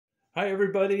Hi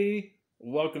everybody,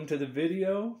 welcome to the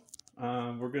video.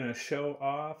 We're going to show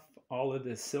off all of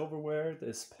this silverware,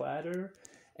 this platter,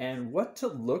 and what to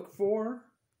look for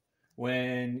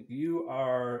when you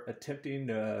are attempting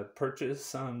to purchase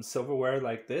some silverware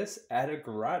like this at a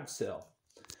garage sale.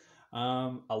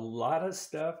 A lot of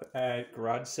stuff at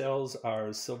garage sales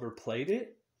are silver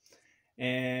plated,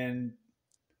 and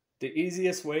the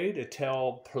easiest way to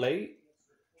tell plate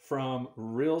from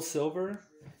real silver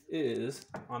is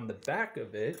on the back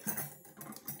of it.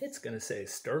 It's going to say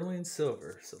sterling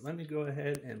silver. So let me go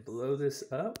ahead and blow this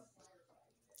up.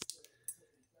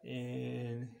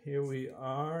 And here we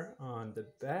are on the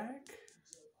back.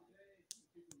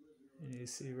 And you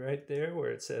see right there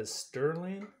where it says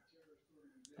sterling.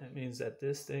 That means that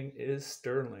this thing is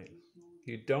sterling.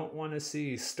 You don't want to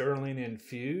see sterling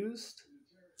infused.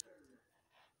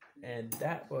 And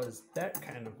that was that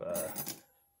kind of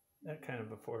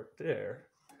a fork there.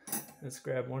 Let's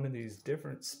grab one of these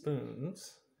different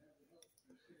spoons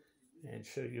and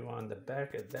show you on the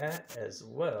back of that as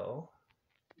well.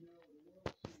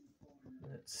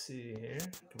 Let's see here.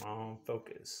 Come on,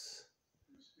 focus.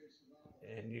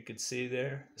 And you can see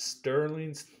there,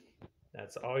 sterling.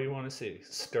 That's all you want to see,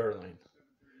 sterling.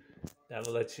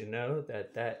 That'll let you know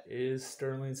that that is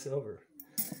sterling silver.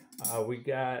 We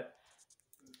got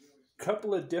a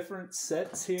couple of different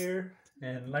sets here.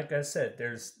 And like I said,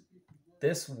 there's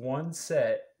this one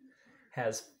set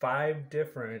has 5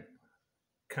 different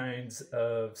kinds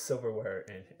of silverware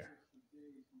in here.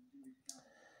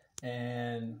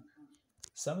 And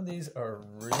some of these are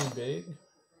really big,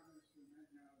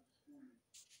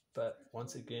 but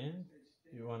once again,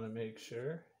 you want to make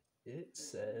sure it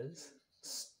says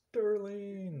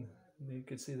sterling. You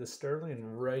can see the sterling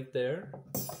right there.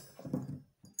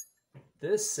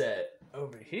 This set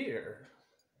over here,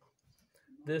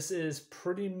 this is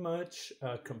pretty much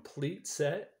a complete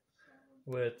set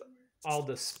with all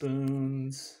the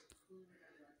spoons.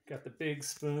 Got the big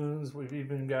spoons. We've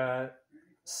even got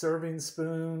serving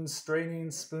spoons,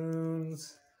 straining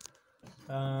spoons.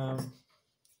 Yeah,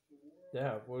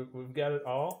 we've got it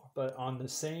all, but on the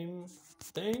same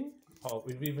thing. Oh,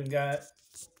 we've even got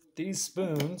these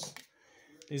spoons.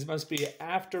 These must be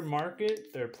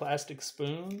aftermarket. They're plastic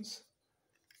spoons,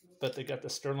 but they got the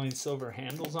sterling silver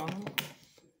handles on them.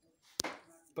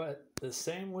 But the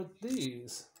same with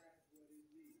these.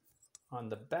 On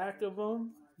the back of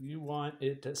them, you want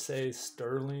it to say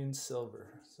sterling silver.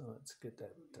 So let's get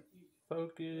that to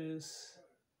focus.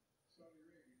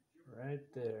 Right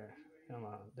there. Come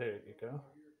on, there you go.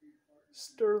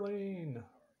 Sterling.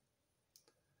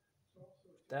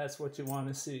 That's what you want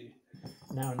to see.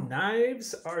 Now,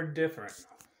 knives are different.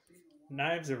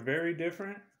 Knives are very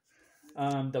different.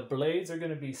 The blades are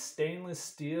going to be stainless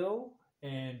steel,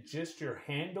 and just your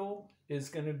handle is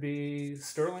going to be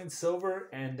sterling silver,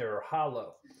 and they're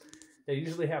hollow. They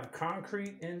usually have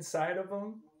concrete inside of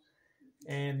them,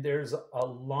 and there's a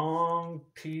long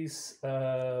piece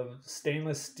of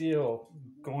stainless steel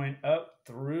going up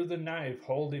through the knife,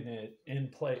 holding it in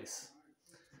place.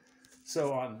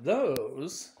 So on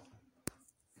those,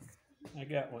 I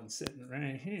got one sitting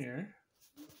right here.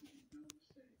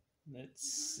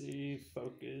 Let's see,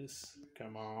 focus.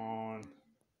 Come on.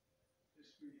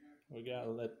 We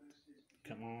gotta let,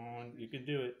 come on, you can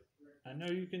do it. I know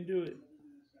you can do it.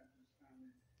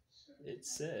 It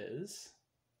says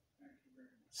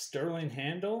sterling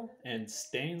handle and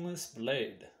stainless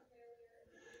blade.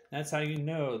 That's how you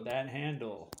know that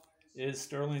handle is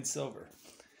sterling silver.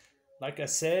 Like I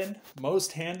said,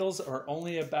 most handles are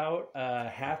only about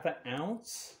half an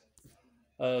ounce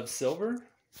of silver.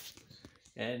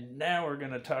 And now we're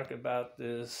going to talk about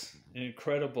this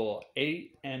incredible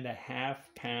 8.5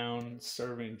 pound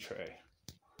serving tray.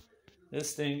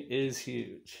 This thing is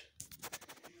huge.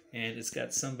 And it's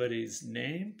got somebody's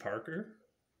name, Parker.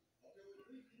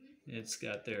 It's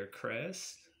got their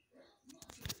crest.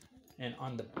 And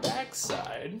on the back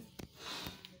side,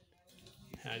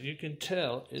 how you can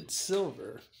tell it's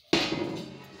silver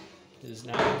is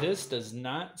now this does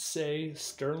not say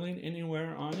sterling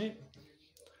anywhere on it.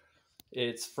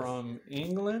 It's from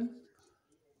England,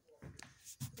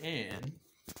 and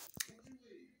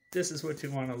this is what you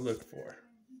want to look for.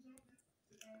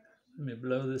 Let me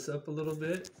blow this up a little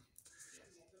bit.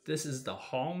 This is the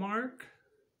hallmark.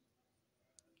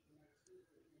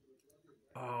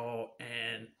 Oh,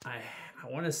 and I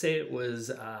want to say it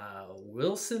was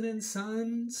Wilson and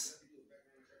Sons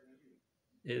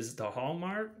is the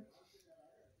hallmark.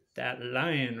 That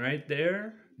lion right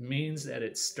there means that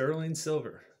it's sterling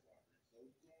silver.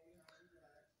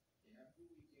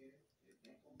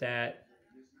 That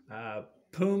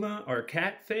puma or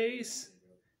cat face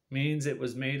means it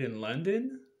was made in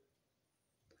London.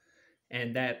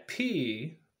 And that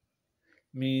P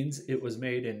means it was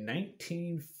made in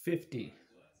 1950.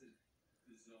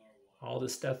 All the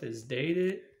stuff is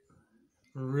dated.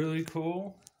 Really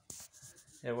cool.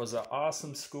 It was an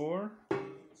awesome score.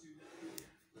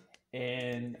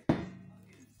 And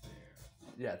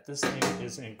yeah, this thing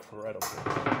is incredible.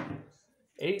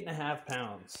 8.5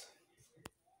 pounds.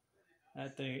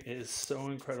 That thing is so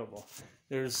incredible.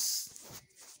 There's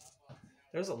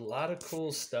a lot of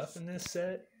cool stuff in this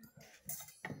set.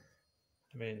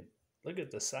 I mean, look at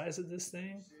the size of this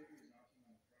thing.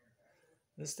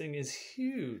 This thing is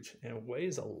huge and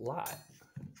weighs a lot.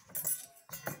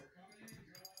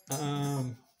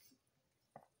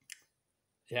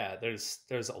 Yeah,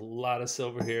 there's a lot of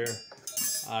silver here.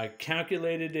 I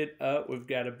calculated it up. We've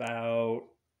got about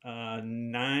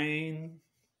 9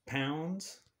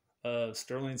 pounds of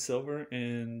sterling silver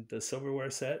in the silverware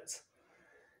sets,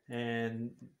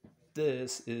 and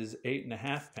this is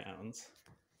 8.5 pounds.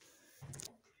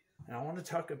 And I want to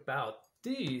talk about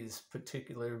these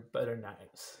particular butter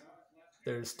knives.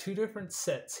 There's 2 different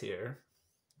sets here.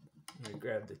 Let me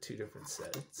grab the 2 different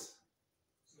sets.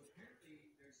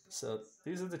 So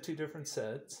these are the 2 different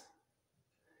sets.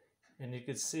 And you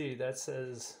can see that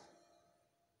says,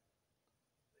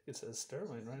 it says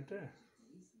sterling right there.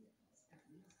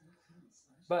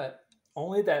 But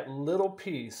only that little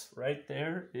piece right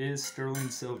there is sterling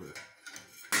silver.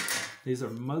 These are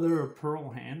mother of pearl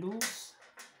handles.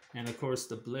 And of course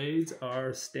the blades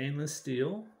are stainless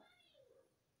steel.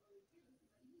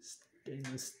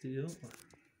 Stainless steel.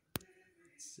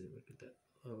 Let's see if I can get that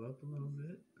blow up a little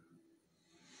bit.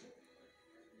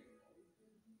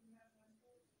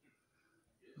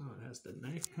 Oh, it has the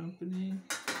knife company.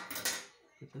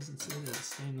 It doesn't say that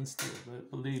it's stainless steel,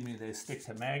 but believe me, they stick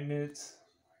to magnets.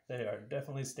 They are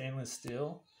definitely stainless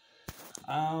steel.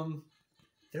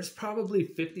 There's probably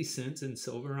 50 cents in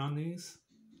silver on these.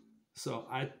 So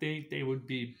I think they would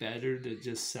be better to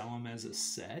just sell them as a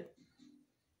set,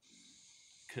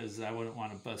 because I wouldn't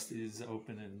want to bust these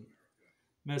open and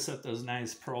mess up those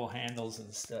nice pearl handles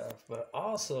and stuff. But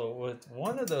also with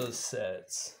one of those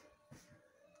sets,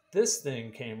 this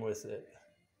thing came with it.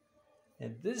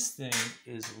 And this thing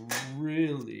is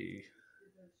really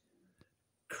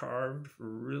carved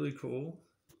really cool.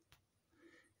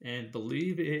 And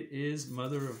believe it is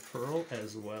mother of pearl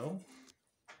as well.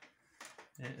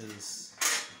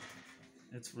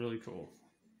 It's really cool.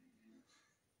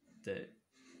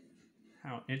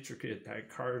 How intricate that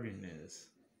carving is.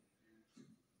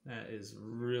 That is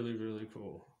really, really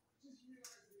cool.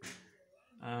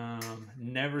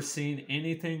 Never seen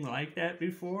anything like that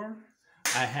before.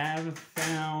 I have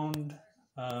found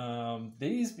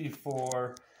these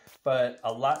before, but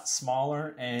a lot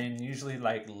smaller and usually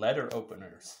like letter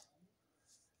openers.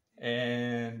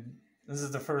 And this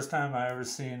is the first time I ever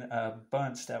seen a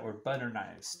bunch that were butter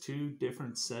knives. 2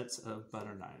 different sets of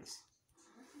butter knives.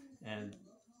 And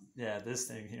yeah, this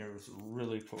thing here was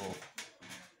really cool.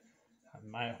 I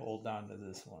might hold on to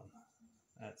this one.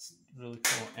 That's really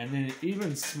cool. And then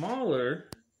even smaller,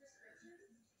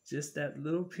 just that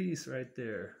little piece right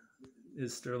there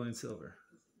is sterling silver.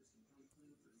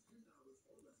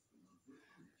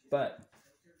 But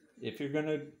if you're going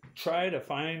to try to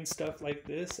find stuff like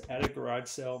this at a garage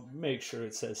sale, make sure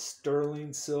it says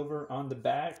sterling silver on the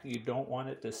back. You don't want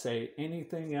it to say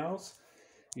anything else.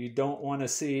 You don't want to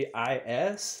see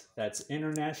IS. That's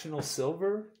International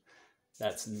Silver.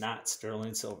 That's not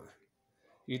sterling silver.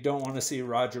 You don't want to see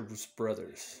Rogers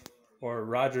Brothers or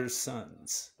Rogers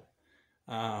Sons.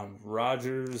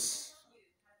 Rogers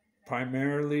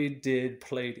primarily did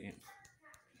plating.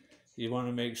 You want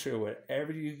to make sure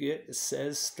whatever you get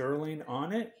says sterling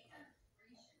on it.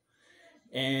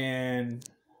 And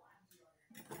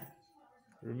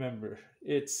remember,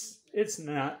 it's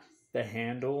not the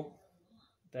handle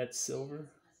that's silver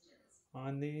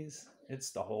on these.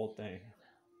 It's the whole thing.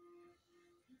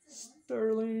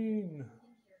 Sterling.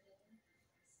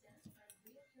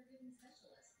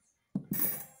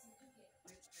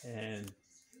 And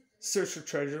search for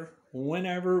treasure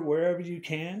whenever, wherever you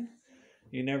can.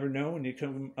 You never know when you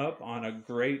come up on a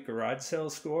great garage sale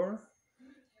score.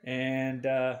 And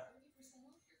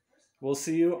we'll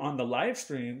see you on the live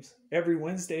streams every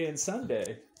Wednesday and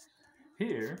Sunday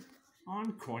here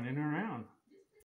on Coining Around.